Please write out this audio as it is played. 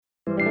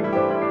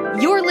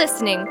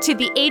listening to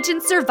the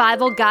Agent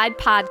Survival Guide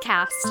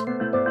podcast,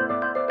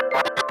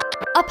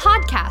 a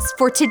podcast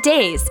for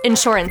today's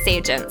insurance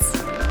agents.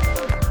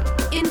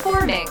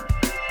 Informing,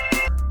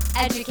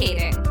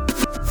 educating,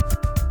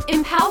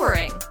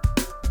 empowering,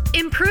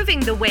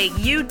 improving the way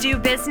you do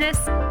business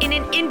in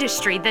an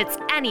industry that's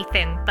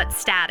anything but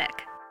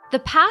static. The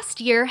past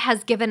year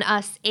has given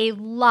us a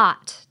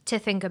lot to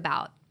think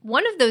about.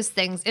 One of those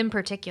things in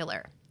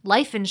particular,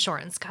 life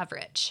insurance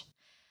coverage.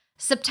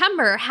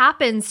 September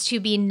happens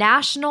to be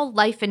National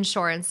Life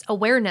Insurance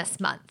Awareness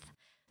Month.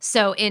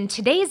 So in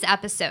today's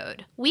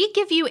episode, we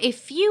give you a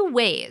few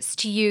ways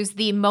to use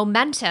the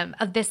momentum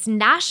of this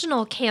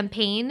national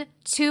campaign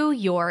to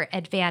your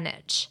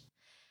advantage.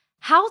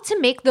 How to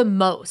make the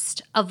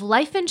most of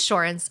Life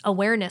Insurance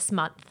Awareness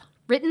Month,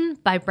 written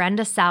by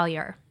Brenda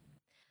Salyer.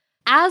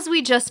 As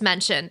we just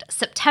mentioned,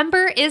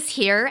 September is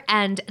here,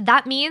 and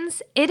that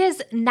means it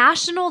is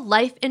National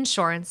Life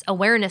Insurance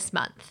Awareness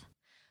Month.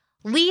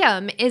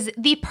 Liam is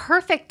the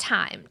perfect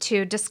time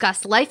to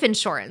discuss life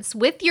insurance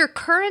with your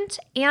current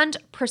and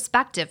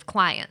prospective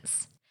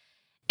clients.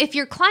 If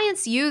your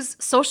clients use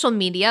social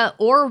media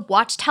or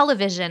watch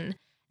television,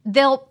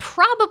 they'll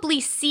probably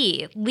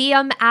see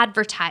Liam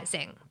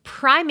advertising,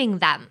 priming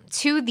them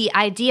to the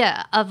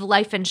idea of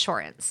life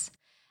insurance.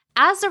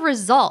 As a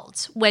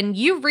result, when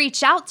you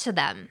reach out to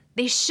them,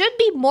 they should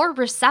be more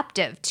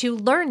receptive to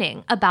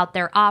learning about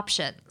their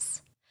options.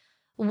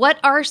 What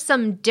are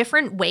some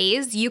different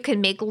ways you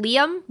can make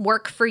Liam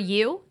work for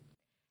you?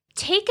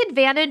 Take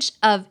advantage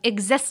of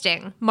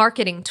existing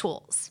marketing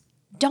tools.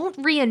 Don't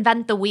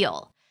reinvent the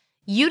wheel.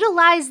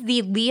 Utilize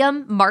the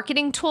Liam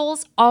marketing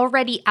tools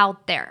already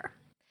out there.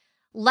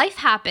 Life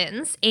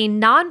Happens, a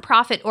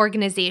nonprofit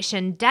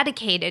organization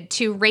dedicated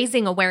to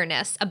raising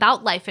awareness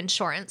about life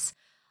insurance,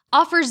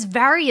 offers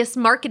various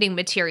marketing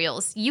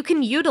materials you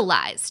can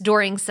utilize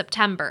during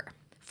September.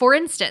 For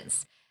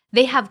instance,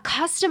 they have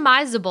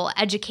customizable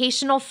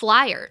educational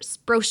flyers,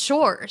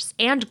 brochures,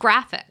 and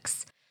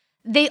graphics.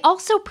 They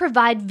also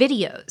provide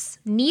videos,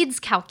 needs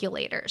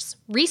calculators,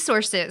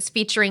 resources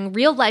featuring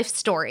real-life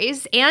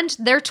stories, and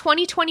their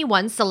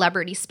 2021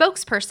 celebrity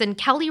spokesperson,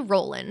 Kelly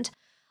Rowland,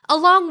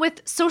 along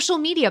with social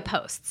media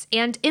posts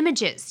and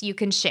images you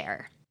can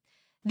share.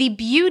 The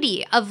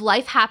beauty of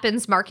Life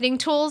Happens marketing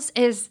tools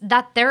is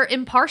that they're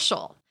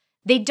impartial.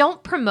 They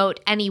don't promote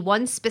any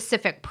one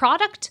specific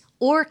product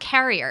or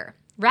carrier.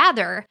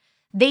 Rather,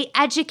 they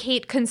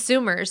educate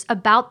consumers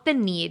about the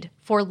need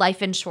for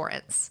life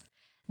insurance.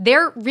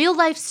 Their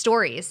real-life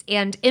stories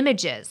and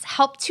images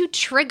help to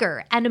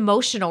trigger an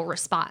emotional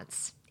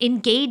response,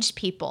 engage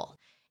people,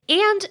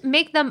 and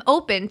make them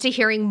open to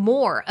hearing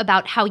more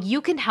about how you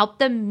can help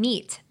them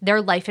meet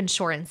their life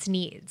insurance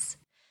needs.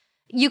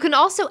 You can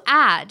also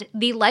add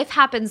the Life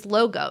Happens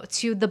logo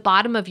to the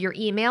bottom of your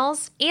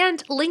emails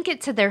and link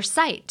it to their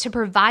site to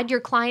provide your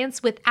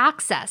clients with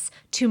access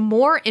to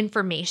more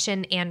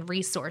information and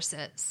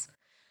resources.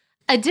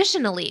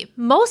 Additionally,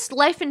 most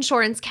life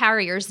insurance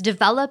carriers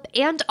develop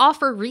and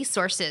offer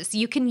resources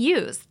you can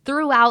use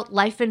throughout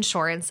Life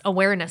Insurance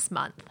Awareness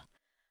Month.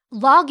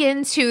 Log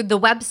into the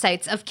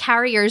websites of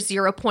carriers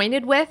you're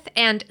appointed with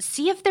and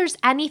see if there's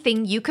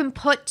anything you can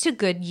put to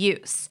good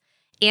use.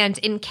 And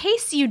in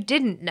case you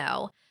didn't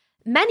know,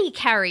 many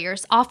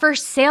carriers offer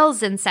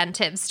sales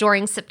incentives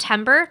during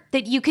September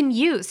that you can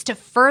use to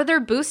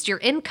further boost your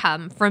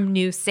income from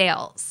new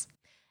sales.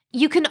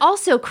 You can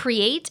also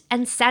create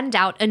and send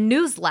out a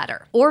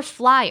newsletter or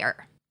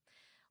flyer.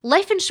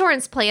 Life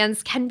insurance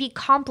plans can be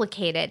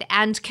complicated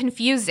and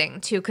confusing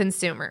to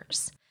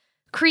consumers.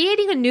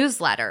 Creating a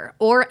newsletter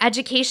or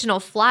educational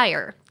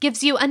flyer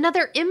gives you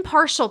another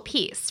impartial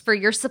piece for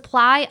your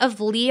supply of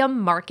Liam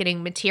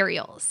marketing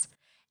materials.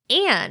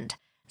 And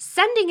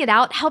sending it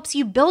out helps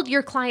you build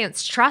your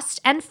clients' trust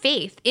and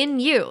faith in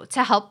you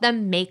to help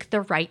them make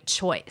the right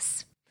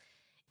choice.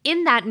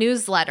 In that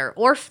newsletter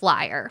or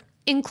flyer,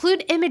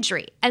 include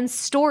imagery and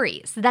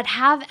stories that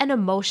have an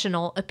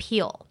emotional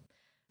appeal.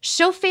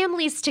 Show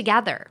families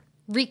together.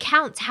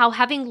 Recount how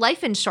having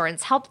life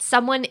insurance helped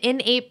someone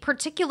in a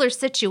particular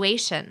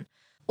situation,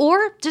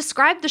 or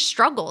describe the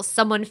struggles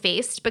someone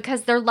faced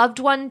because their loved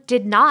one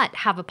did not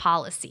have a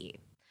policy.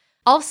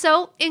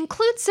 Also,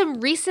 include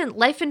some recent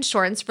life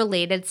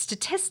insurance-related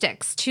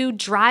statistics to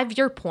drive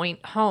your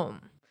point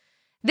home.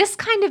 This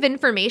kind of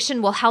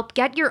information will help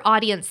get your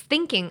audience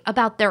thinking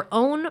about their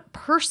own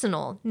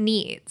personal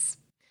needs.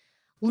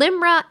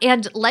 LIMRA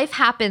and Life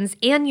Happens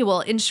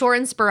annual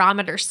Insurance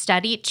Barometer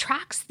study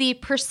tracks the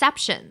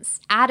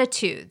perceptions,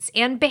 attitudes,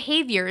 and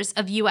behaviors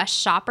of U.S.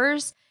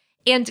 shoppers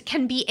and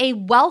can be a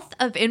wealth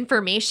of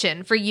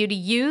information for you to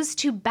use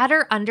to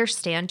better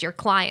understand your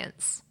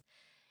clients.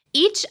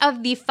 Each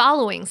of the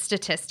following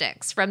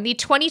statistics from the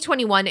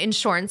 2021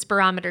 Insurance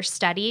Barometer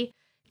study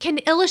can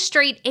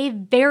illustrate a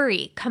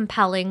very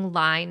compelling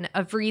line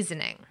of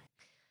reasoning.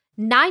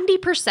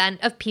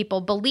 90% of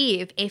people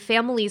believe a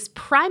family's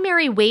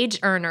primary wage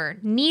earner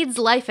needs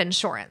life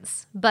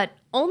insurance, but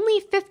only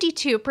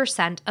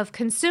 52% of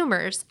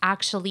consumers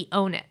actually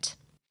own it.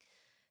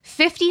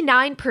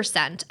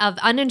 59% of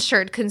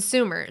uninsured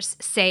consumers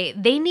say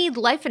they need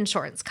life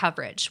insurance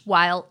coverage,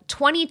 while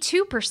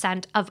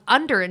 22% of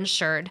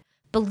underinsured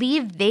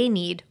believe they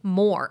need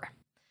more.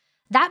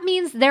 That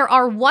means there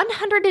are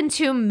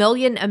 102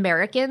 million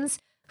Americans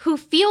who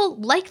feel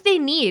like they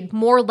need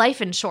more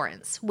life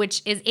insurance,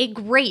 which is a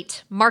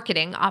great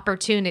marketing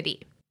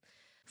opportunity.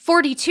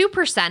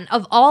 42%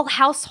 of all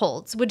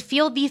households would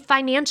feel the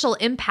financial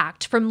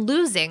impact from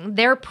losing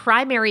their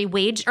primary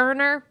wage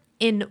earner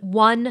in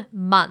 1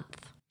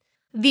 month.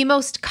 The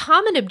most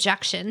common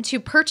objection to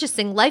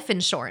purchasing life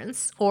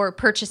insurance or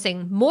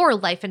purchasing more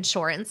life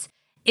insurance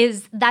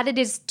is that it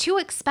is too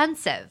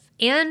expensive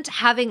and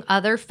having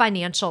other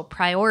financial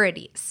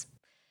priorities.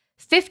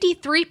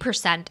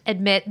 53%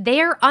 admit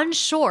they are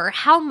unsure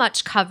how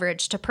much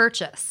coverage to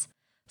purchase.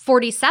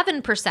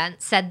 47%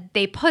 said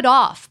they put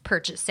off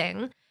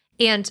purchasing,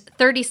 and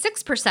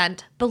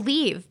 36%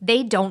 believe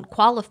they don't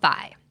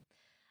qualify.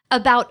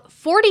 About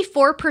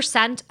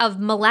 44% of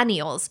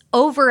millennials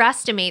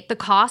overestimate the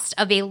cost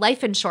of a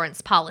life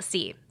insurance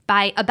policy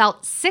by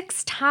about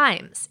 6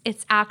 times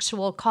its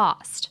actual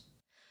cost.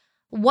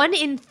 1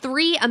 in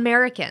 3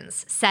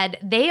 Americans said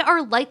they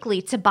are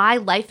likely to buy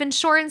life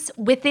insurance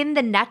within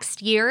the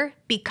next year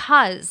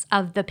because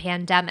of the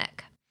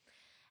pandemic.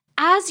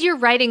 As you're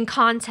writing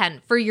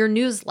content for your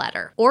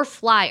newsletter or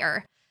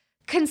flyer,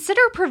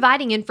 consider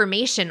providing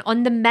information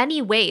on the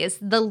many ways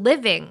the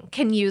living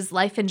can use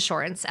life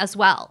insurance as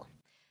well.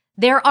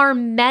 There are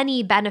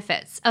many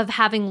benefits of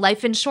having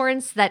life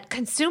insurance that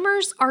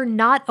consumers are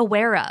not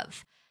aware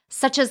of,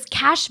 such as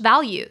cash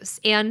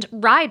values and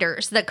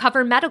riders that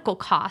cover medical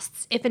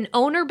costs if an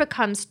owner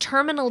becomes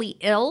terminally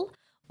ill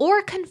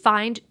or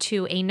confined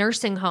to a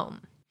nursing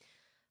home.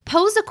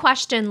 Pose a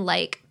question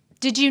like,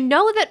 did you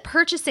know that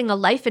purchasing a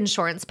life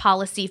insurance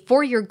policy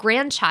for your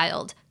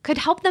grandchild could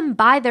help them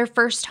buy their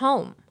first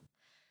home?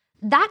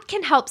 That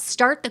can help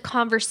start the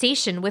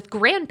conversation with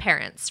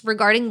grandparents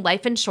regarding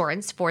life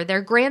insurance for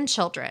their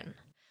grandchildren.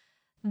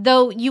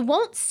 Though you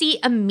won't see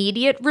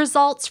immediate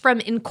results from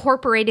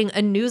incorporating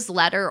a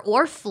newsletter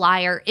or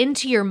flyer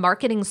into your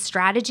marketing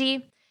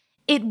strategy,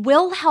 it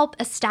will help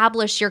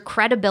establish your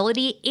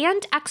credibility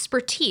and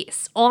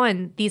expertise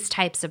on these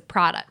types of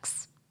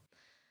products.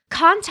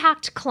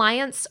 Contact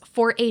clients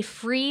for a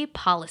free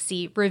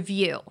policy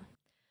review.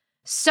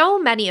 So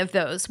many of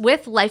those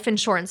with life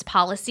insurance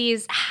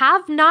policies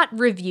have not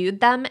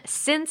reviewed them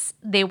since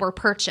they were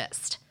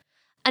purchased.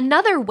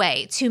 Another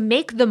way to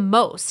make the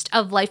most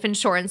of Life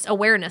Insurance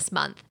Awareness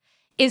Month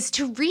is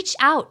to reach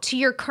out to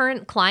your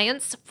current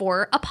clients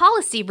for a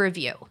policy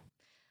review.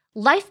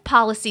 Life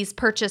policies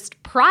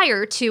purchased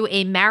prior to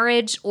a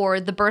marriage or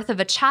the birth of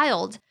a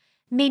child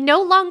may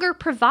no longer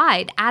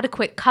provide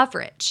adequate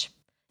coverage.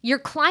 Your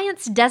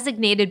client's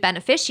designated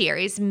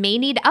beneficiaries may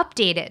need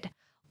updated,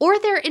 or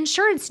their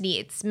insurance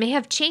needs may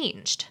have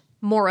changed.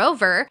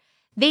 Moreover,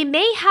 they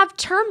may have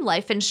term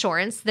life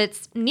insurance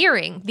that's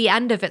nearing the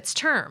end of its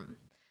term.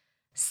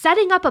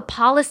 Setting up a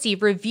policy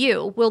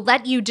review will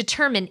let you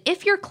determine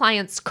if your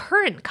client's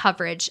current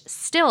coverage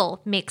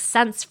still makes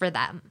sense for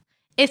them.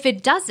 If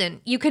it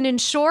doesn't, you can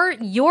ensure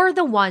you're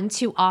the one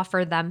to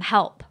offer them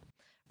help.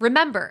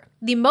 Remember,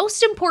 the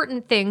most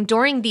important thing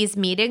during these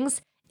meetings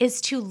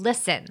is to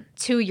listen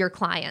to your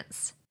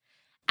clients.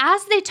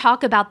 As they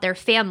talk about their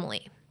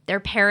family, their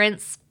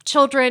parents,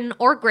 children,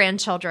 or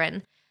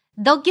grandchildren,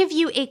 they'll give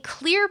you a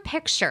clear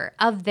picture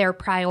of their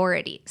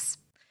priorities.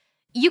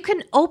 You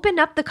can open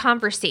up the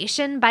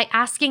conversation by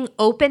asking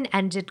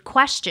open-ended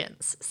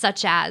questions,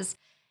 such as,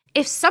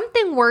 if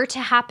something were to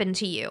happen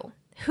to you,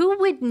 who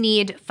would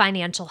need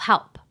financial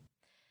help?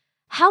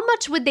 How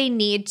much would they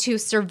need to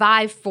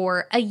survive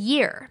for a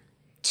year,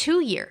 2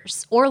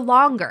 years, or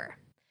longer?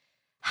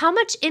 How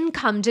much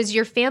income does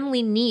your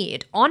family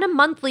need on a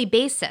monthly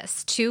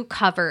basis to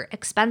cover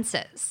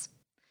expenses?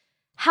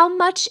 How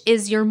much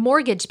is your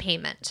mortgage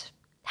payment?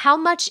 How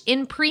much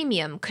in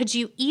premium could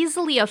you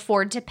easily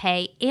afford to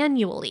pay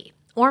annually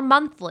or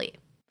monthly?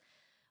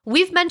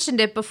 We've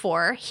mentioned it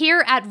before.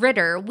 Here at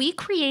Ritter, we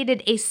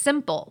created a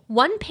simple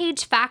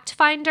one-page fact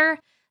finder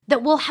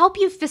that will help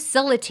you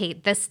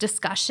facilitate this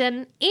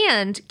discussion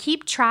and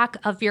keep track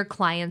of your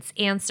clients'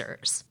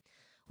 answers.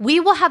 We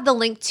will have the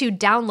link to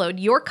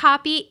download your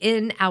copy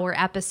in our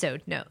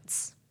episode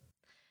notes.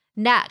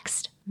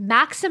 Next,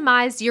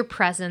 maximize your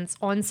presence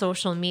on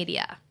social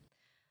media.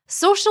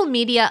 Social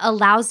media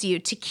allows you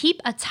to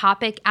keep a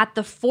topic at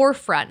the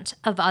forefront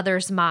of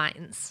others'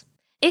 minds.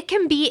 It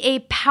can be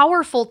a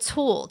powerful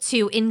tool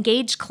to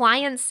engage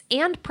clients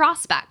and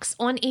prospects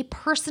on a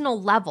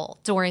personal level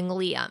during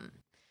LIAM.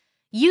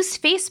 Use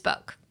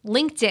Facebook,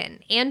 LinkedIn,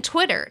 and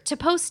Twitter to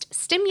post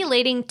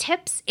stimulating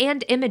tips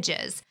and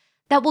images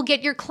that will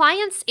get your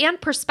clients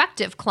and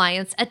prospective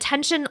clients'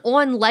 attention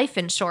on life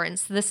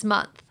insurance this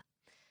month.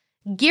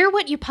 Gear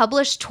what you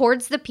publish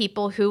towards the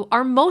people who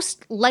are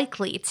most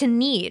likely to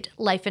need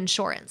life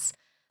insurance,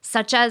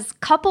 such as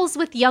couples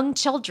with young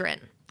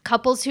children,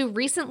 couples who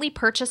recently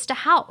purchased a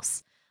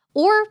house,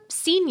 or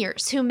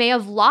seniors who may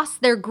have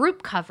lost their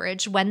group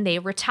coverage when they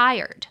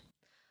retired.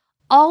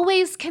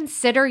 Always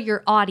consider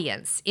your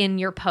audience in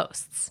your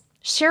posts.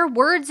 Share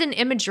words and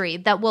imagery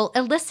that will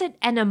elicit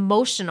an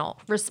emotional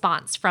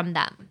response from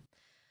them.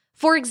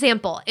 For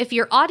example, if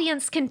your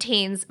audience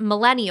contains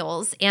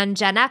millennials and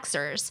Gen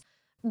Xers,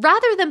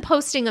 rather than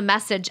posting a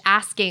message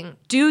asking,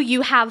 "Do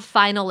you have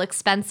final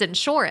expense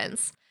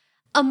insurance?"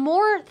 a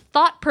more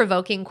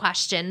thought-provoking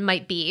question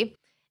might be,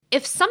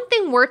 if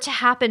something were to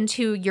happen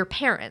to your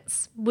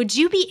parents, would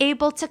you be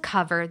able to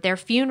cover their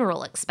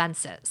funeral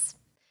expenses?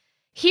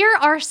 Here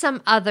are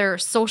some other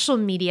social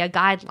media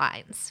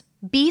guidelines.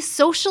 Be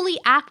socially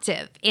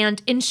active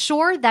and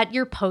ensure that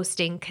you're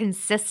posting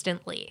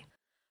consistently.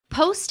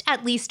 Post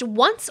at least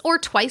once or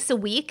twice a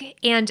week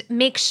and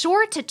make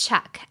sure to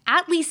check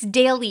at least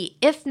daily,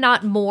 if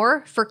not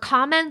more, for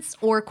comments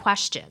or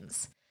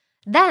questions.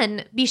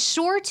 Then be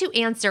sure to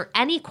answer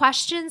any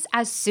questions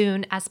as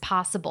soon as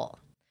possible.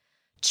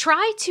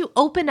 Try to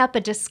open up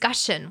a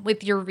discussion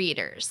with your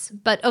readers,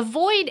 but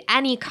avoid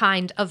any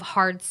kind of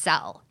hard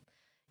sell.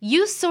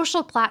 Use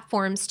social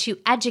platforms to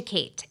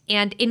educate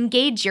and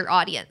engage your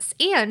audience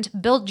and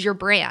build your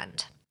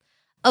brand.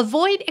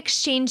 Avoid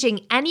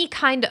exchanging any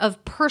kind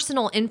of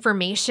personal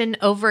information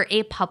over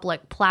a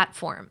public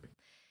platform.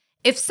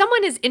 If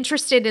someone is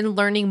interested in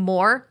learning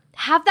more,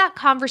 have that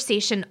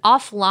conversation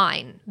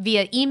offline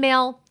via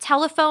email,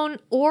 telephone,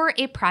 or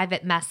a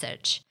private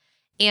message.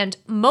 And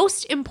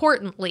most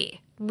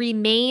importantly,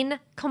 remain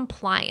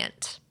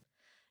compliant.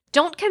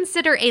 Don't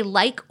consider a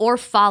like or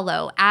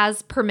follow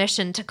as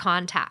permission to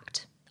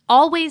contact.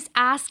 Always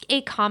ask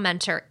a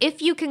commenter if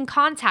you can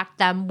contact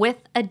them with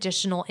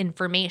additional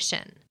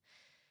information.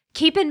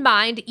 Keep in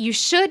mind, you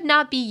should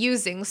not be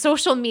using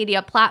social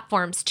media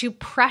platforms to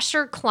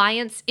pressure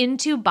clients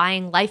into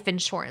buying life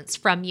insurance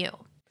from you.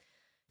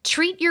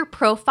 Treat your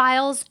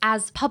profiles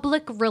as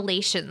public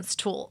relations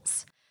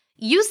tools.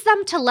 Use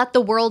them to let the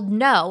world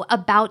know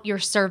about your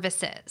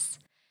services.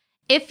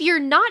 If you're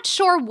not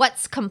sure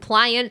what's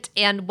compliant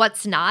and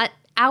what's not,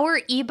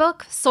 our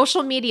ebook,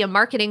 Social Media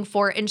Marketing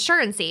for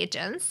Insurance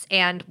Agents,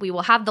 and we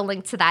will have the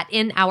link to that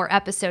in our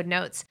episode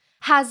notes,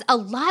 has a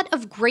lot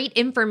of great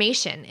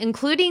information,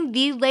 including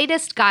the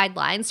latest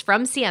guidelines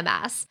from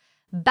CMS,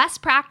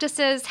 best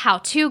practices,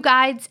 how-to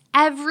guides,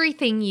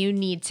 everything you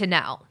need to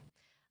know.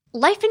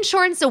 Life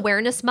Insurance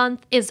Awareness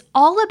Month is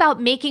all about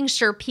making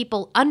sure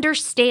people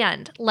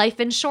understand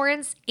life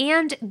insurance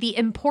and the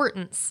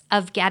importance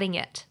of getting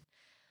it.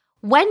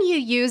 When you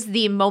use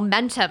the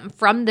momentum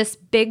from this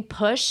big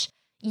push,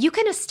 you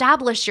can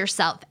establish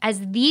yourself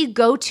as the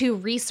go-to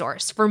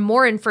resource for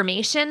more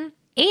information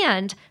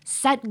and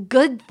set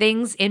good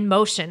things in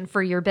motion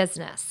for your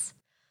business.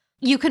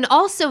 You can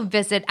also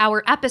visit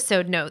our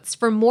episode notes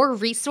for more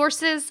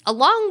resources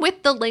along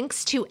with the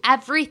links to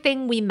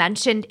everything we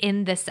mentioned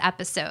in this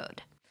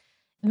episode.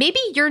 Maybe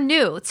you're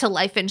new to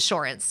life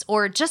insurance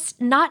or just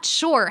not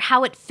sure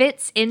how it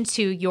fits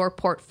into your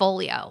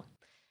portfolio.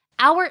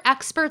 Our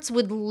experts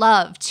would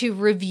love to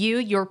review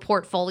your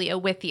portfolio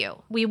with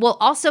you. We will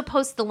also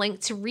post the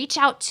link to reach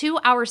out to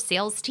our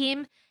sales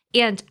team,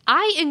 and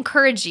I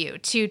encourage you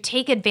to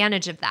take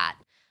advantage of that.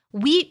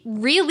 We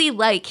really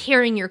like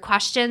hearing your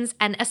questions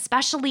and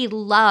especially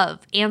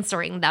love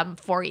answering them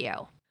for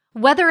you.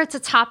 Whether it's a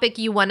topic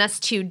you want us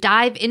to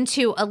dive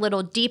into a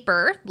little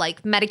deeper,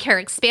 like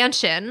Medicare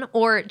expansion,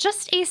 or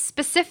just a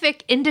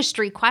specific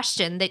industry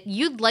question that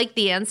you'd like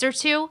the answer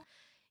to,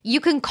 you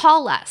can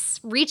call us,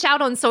 reach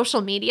out on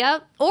social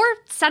media, or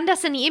send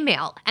us an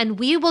email, and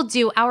we will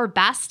do our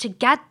best to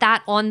get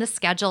that on the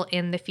schedule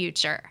in the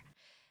future.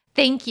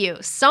 Thank you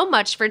so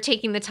much for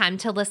taking the time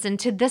to listen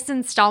to this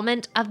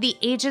installment of the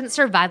Agent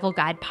Survival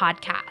Guide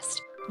podcast.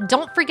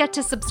 Don't forget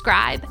to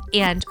subscribe,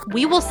 and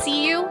we will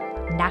see you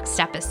next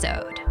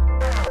episode.